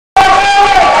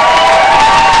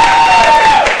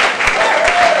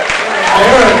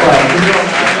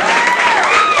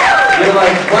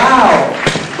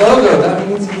no-go. That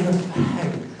means he's a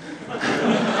fag.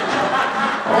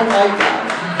 Oh my God.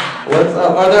 What's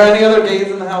up? Are there any other gays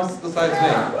in the house besides me?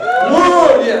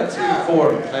 Whoa! Yeah, 2,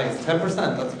 4. Nice. 10%.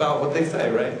 That's about what they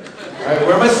say, right? Alright,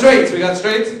 where are my straights? We got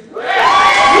straights?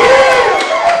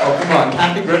 Oh, come on.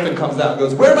 Kathy Griffin comes out and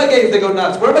goes, where are my gays? They go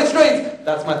nuts. Where are my straights?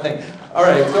 That's my thing.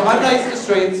 Alright, so I'm nice to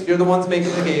straights. You're the ones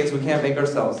making the gays. We can't make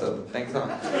ourselves, so thanks on.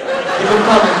 Keep them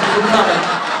coming. Keep them coming.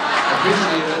 I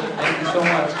appreciate it. Thank you so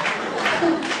much.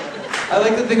 I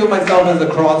like to think of myself as a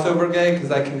crossover gay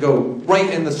because I can go right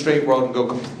in the straight world and go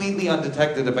completely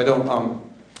undetected if I don't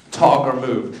talk or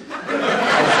move. I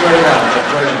swear to God,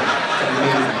 that's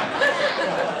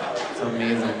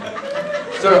brilliant. It's amazing.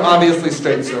 Sir, obviously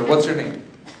straight, sir. What's your name?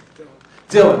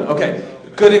 Dylan. Okay,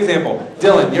 good example.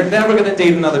 Dylan, you're never gonna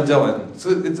date another Dylan. So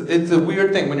it's a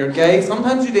weird thing. When you're gay,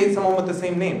 sometimes you date someone with the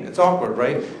same name. It's awkward,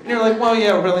 right? And you're like, well,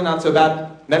 yeah, really not so bad.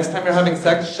 Next time you're having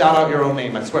sex, shout out your own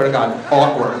name. I swear to God,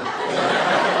 awkward.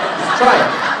 Just try it.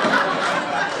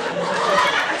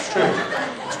 It's true.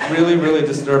 It's really, really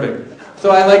disturbing.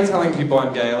 So I like telling people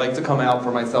I'm gay. I like to come out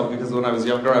for myself because when I was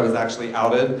younger, I was actually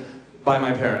outed by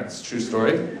my parents. True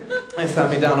story. They sat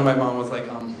me down and my mom was like,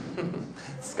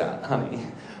 Scott, honey,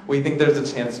 we think there's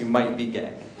a chance you might be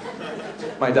gay.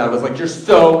 My dad was like, you're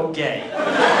so gay.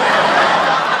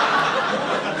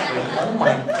 Oh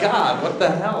my God, what the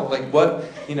hell? Like what,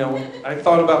 I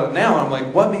thought about it now, I'm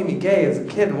like, what made me gay as a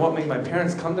kid and what made my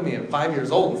parents come to me at 5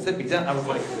 years old and sit me down? I was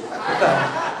like, what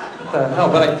the hell?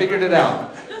 But I figured it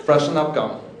out. Freshen up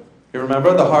gum. You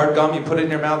remember the hard gum, you put it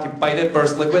in your mouth, you bite it,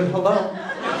 burst liquid, hello.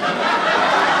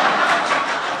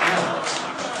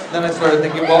 Then I started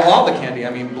thinking, well, all the candy,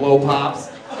 blow pops,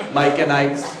 Mike and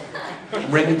Ike's,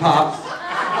 ring pops.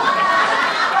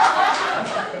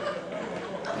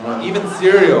 Even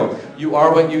cereal. You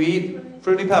are what you eat.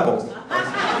 Fruity Pebbles.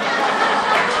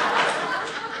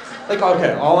 Like,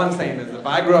 okay, all I'm saying is if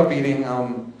I grew up eating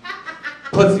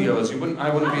Pussy-O's, I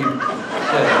wouldn't be dead.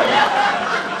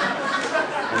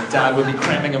 My dad would be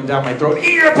cramming them down my throat.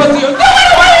 Eat your Pussy-O's! No, I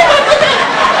don't want to eat my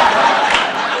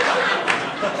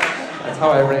Pussy-O's! That's how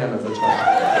I ran as a child.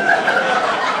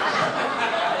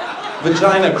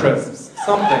 Vagina crisps.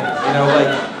 Something,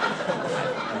 like...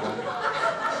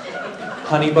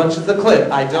 Honey bunches of clit.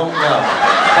 I don't know.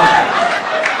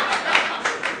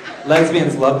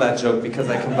 Lesbians love that joke because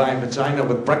I combine vagina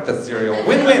with breakfast cereal.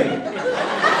 Win-win!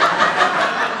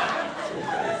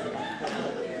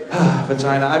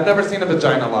 Vagina. I've never seen a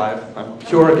vagina live. I'm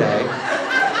pure gay.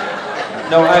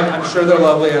 No, I'm sure they're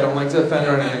lovely. I don't like to offend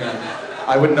or anything.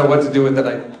 I wouldn't know what to do with it.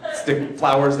 I'd stick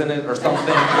flowers in it or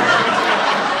something.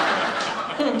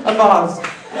 A vase.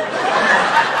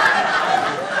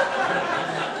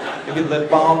 Maybe lip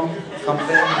balm,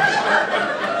 something.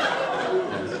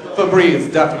 Febreze,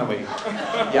 definitely.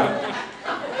 Yeah.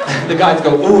 The guys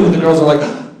go, ooh, the girls are like,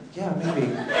 yeah, maybe.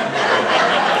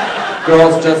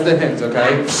 Girls, just a hint,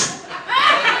 okay?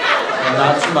 And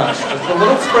not too much. Just a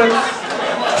little spritz.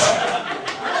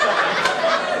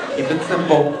 Keep it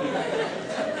simple.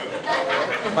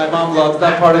 My mom loves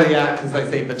that part of the act because I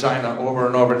say vagina over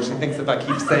and over, and she thinks if I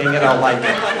keep saying it, I'll like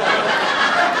it.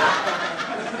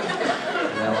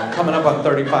 Coming up on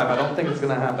 35, I don't think it's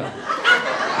gonna happen.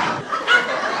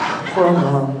 Poor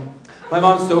mom. My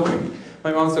mom's so crazy.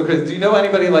 My mom's so crazy. Do you know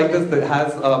anybody like this that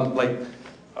has how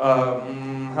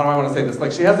do I want to say this?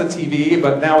 Like she has a TV,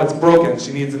 but now it's broken.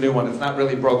 She needs a new one. It's not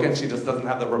really broken. She just doesn't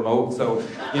have the remote. So,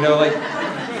 like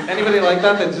anybody like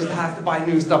that just has to buy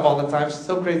new stuff all the time. She's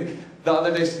so crazy. The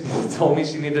other day she told me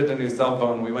she needed a new cell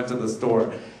phone. We went to the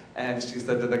store. And she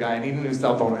said to the guy, I need a new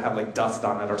cell phone. I have like dust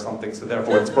on it or something, so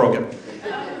therefore it's broken.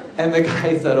 And the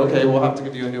guy said, okay, we'll have to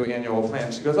give you a new annual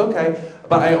plan. She goes, okay,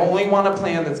 but I only want a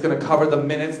plan that's gonna cover the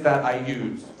minutes that I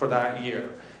use for that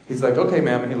year. He's like, okay,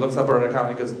 ma'am, and he looks up at her account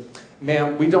and he goes,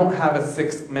 ma'am, we don't have a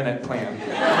 6-minute plan.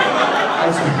 I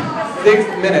said,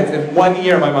 6 minutes in 1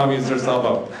 year my mom used her cell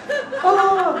phone.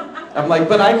 I'm like,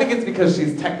 but I think it's because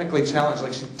she's technically challenged,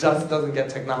 like she just doesn't get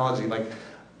technology. Like,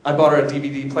 I bought her a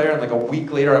DVD player, and like a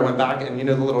week later I went back, and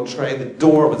the little tray, the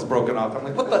door was broken off. I'm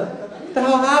like, what the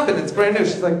hell happened? It's brand new.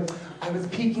 She's like, I was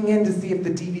peeking in to see if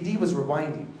the DVD was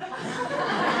rewinding.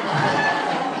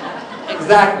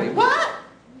 Exactly. What?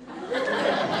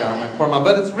 God, my poor mom.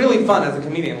 But it's really fun as a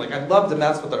comedian. Like, I love to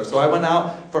mess with her. So I went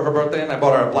out for her birthday, and I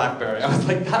bought her a BlackBerry. I was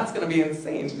like, that's going to be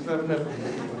insane. She's never,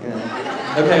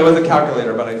 yeah. Okay, it was a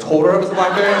calculator, but I told her it was a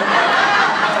BlackBerry.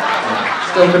 Yeah.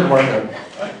 Still couldn't work it.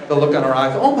 The look on her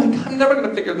eyes, oh my God, I'm never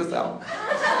gonna figure this out.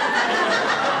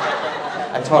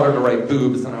 I taught her to write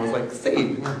boobs, and I was like,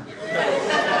 save.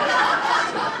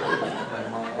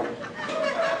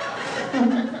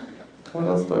 What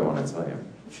else do I want to tell you?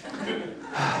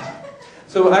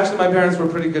 So actually my parents were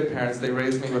pretty good parents. They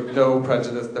raised me with no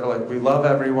prejudice. They're like, we love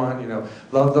everyone, you know,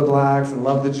 love the blacks and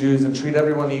love the Jews and treat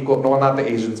everyone equal. No, not the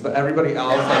Asians, but everybody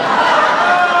else,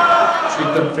 like,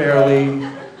 treat them fairly.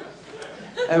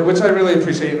 Which I really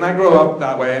appreciate, and I grew up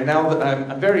that way, and now that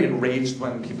I'm very enraged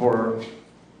when people are,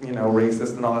 you know,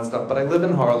 racist and all that stuff, but I live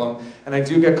in Harlem, and I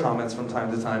do get comments from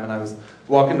time to time, and I was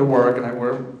walking to work, and I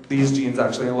wear these jeans,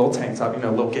 actually, a little tank top, you know,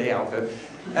 a little gay outfit,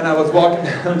 and I was walking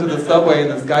down to the subway,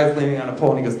 and this guy's leaning on a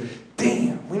pole, and he goes,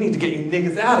 damn, we need to get you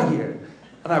niggas out of here.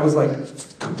 And I was like,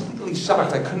 completely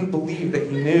shocked. I couldn't believe that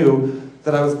he knew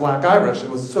that I was Black Irish. It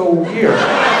was so weird.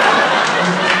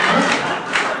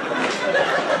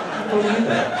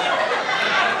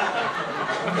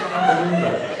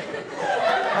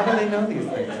 How do they know these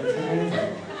things? It's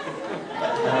amazing. I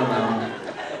don't know.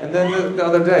 And then the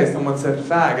other day, someone said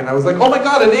fag, and I was like, oh my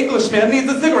god, an Englishman needs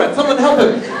a cigarette, someone help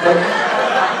him! Like,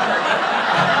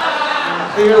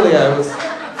 clearly I was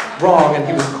wrong, and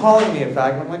he was calling me a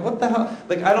fag, and I'm like, what the hell?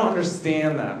 Like, I don't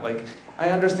understand that. Like, I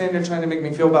understand you're trying to make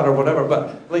me feel bad or whatever,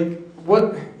 but, like,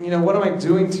 what, you know, what am I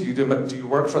doing to you? Do you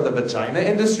work for the vagina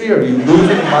industry? Are you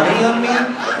losing money on me?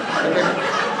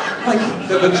 Like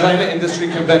the vagina industry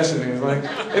convention. He's like,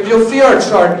 if you'll see our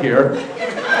chart here,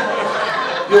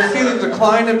 you'll see the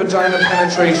decline in vagina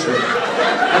penetration.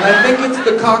 And I think it's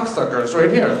the cocksuckers right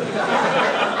here.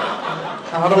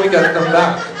 How do we get them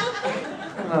back?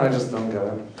 No, I just don't get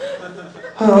it.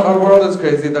 Oh, our world is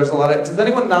crazy. There's a lot of... Does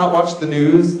anyone not watch the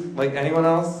news? Like anyone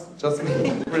else? Just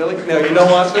me? Really? No, you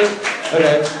don't watch it?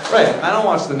 Okay, right. I don't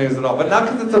watch the news at all. But not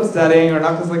because it's upsetting, or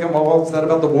not because like I'm all upset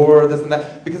about the war, this and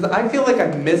that. Because I feel like I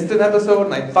missed an episode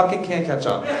and I fucking can't catch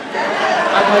up.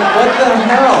 I'm like, what the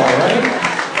hell, right?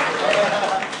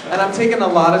 And I'm taking a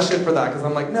lot of shit for that, because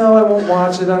I'm like, no, I won't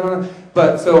watch it.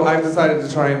 But so I've decided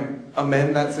to try and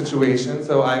amend that situation.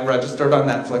 So I registered on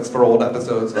Netflix for old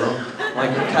episodes. So I'm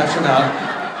like catching up.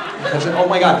 Oh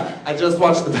my god, I just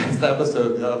watched the best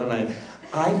episode the other night.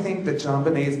 I think that John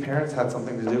Bonet's parents had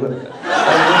something to do with it.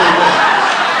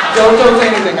 Don't say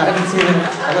anything. I haven't seen it.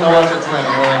 I'm gonna watch it tonight.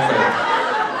 I'm really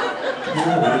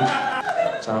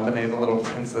excited. John Bonet, the little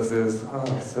princesses.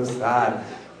 Oh, so sad.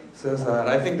 So sad.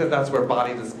 I think that that's where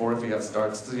body dysmorphia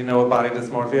starts. Do you know what body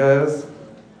dysmorphia is?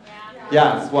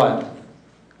 Yeah. Yes. What?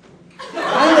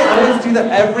 Why do they always do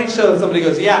that? Every show somebody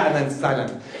goes, yeah, and then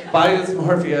silent. Body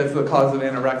dysmorphia is the cause of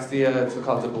anorexia, it's the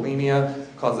cause of bulimia,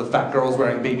 the cause of fat girls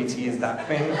wearing baby tees, that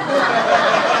thing.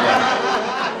 Yeah.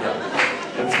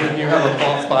 It's when you have a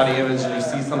false body image and you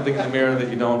see something in the mirror that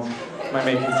you don't. Am I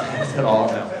making sense at all?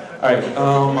 No. Alright,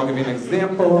 I'll give you an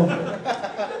example.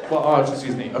 Well, oh,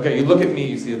 excuse me. Okay, you look at me,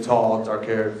 you see a tall,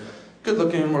 dark-haired,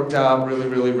 good-looking, worked out, really,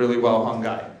 really, really well-hung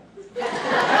guy.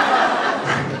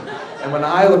 And when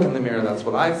I look in the mirror, that's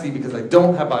what I see because I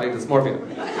don't have body dysmorphia.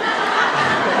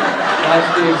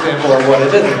 That's the example of what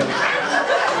it isn't.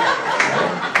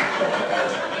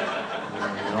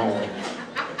 No.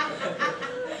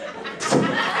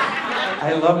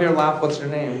 I love your laugh. What's your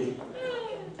name?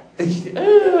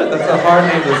 That's a hard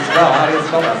name to spell. How do you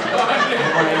spell that?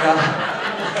 Oh my god.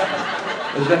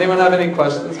 Does anyone have any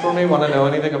questions for me? Want to know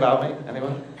anything about me?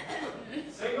 Anyone?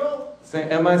 Single?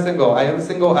 Am I single? I am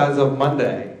single as of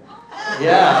Monday.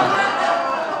 Yeah.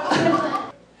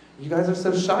 You guys are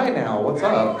so shy now. What's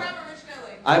up?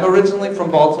 I'm originally from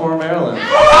Baltimore, Maryland. Oh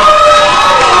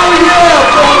yeah,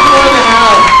 Baltimore in the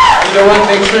house. You know what?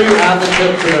 Make sure you add the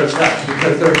tip to their checks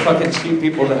because they're fucking cheap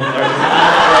people down there.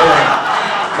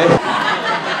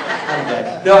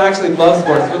 No, I actually love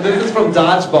sports, but this is from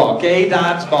dodgeball, gay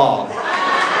dodgeball.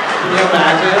 Can you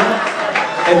imagine?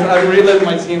 I'm reliving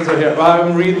my teens right here.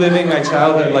 I'm reliving my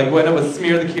childhood, like when it was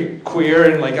smear the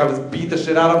queer and like I was beat the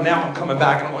shit out of. Now I'm coming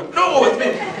back and I'm like, no, it's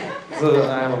me. So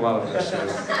I have a lot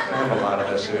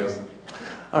of issues.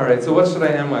 All right, so what should I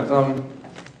end with? How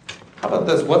about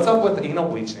this? What's up with anal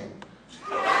bleaching?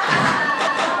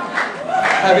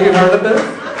 Have you heard of this?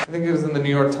 I think it was in the New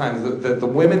York Times that the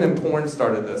women in porn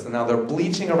started this, and now they're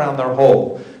bleaching around their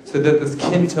hole so that the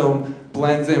skin tone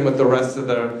blends in with the rest of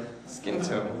their skin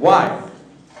tone. Why?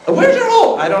 Where's your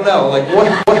hole? I don't know. Like, what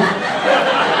the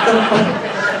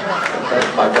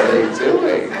fuck are they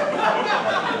doing?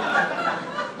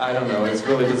 I don't know. It's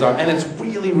really bizarre. And it's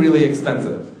really, really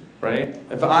expensive, right?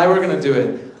 If I were going to do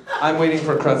it, I'm waiting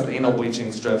for Crest anal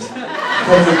bleaching strips. Right?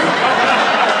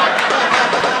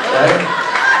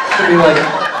 It should be like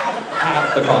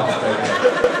half the cost.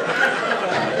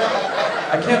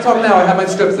 I can't talk now. I have my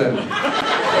strips in. All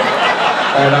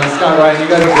right, I'm Scott Ryan. You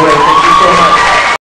guys are great. Thank you so much.